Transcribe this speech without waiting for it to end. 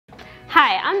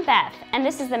Hi, I'm Beth, and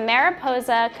this is the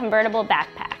Mariposa convertible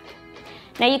backpack.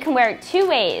 Now you can wear it two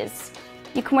ways.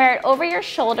 You can wear it over your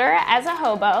shoulder as a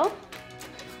hobo,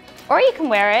 or you can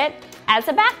wear it as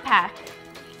a backpack.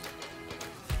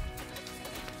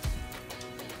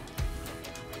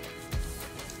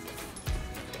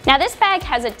 Now this bag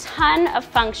has a ton of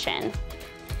function.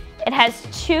 It has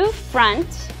two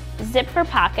front zipper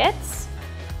pockets.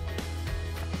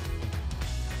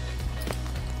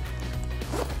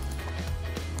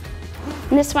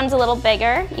 And this one's a little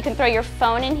bigger. You can throw your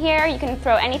phone in here. You can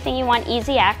throw anything you want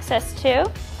easy access to.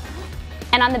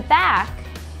 And on the back,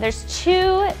 there's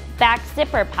two back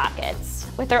zipper pockets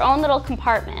with their own little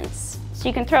compartments. So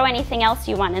you can throw anything else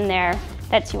you want in there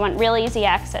that you want real easy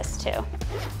access to.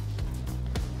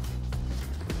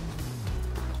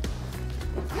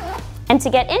 And to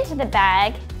get into the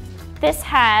bag, this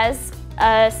has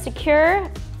a secure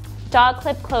dog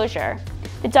clip closure.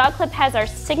 The dog clip has our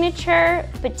signature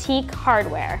boutique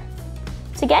hardware.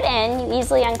 To get in, you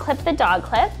easily unclip the dog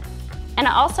clip, and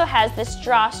it also has this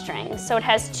drawstring, so it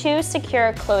has two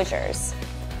secure closures.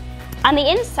 On the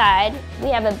inside, we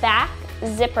have a back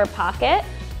zipper pocket,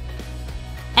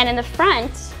 and in the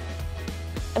front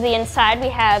of the inside, we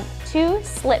have two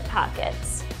slit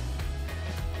pockets,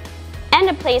 and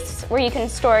a place where you can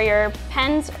store your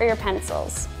pens or your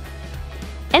pencils.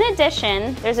 In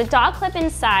addition, there's a dog clip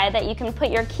inside that you can put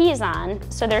your keys on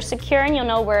so they're secure and you'll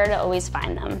know where to always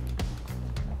find them.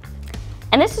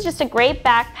 And this is just a great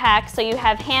backpack so you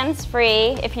have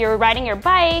hands-free if you're riding your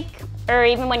bike or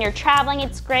even when you're traveling.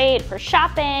 It's great for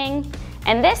shopping.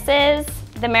 And this is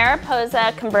the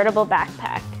Mariposa convertible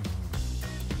backpack.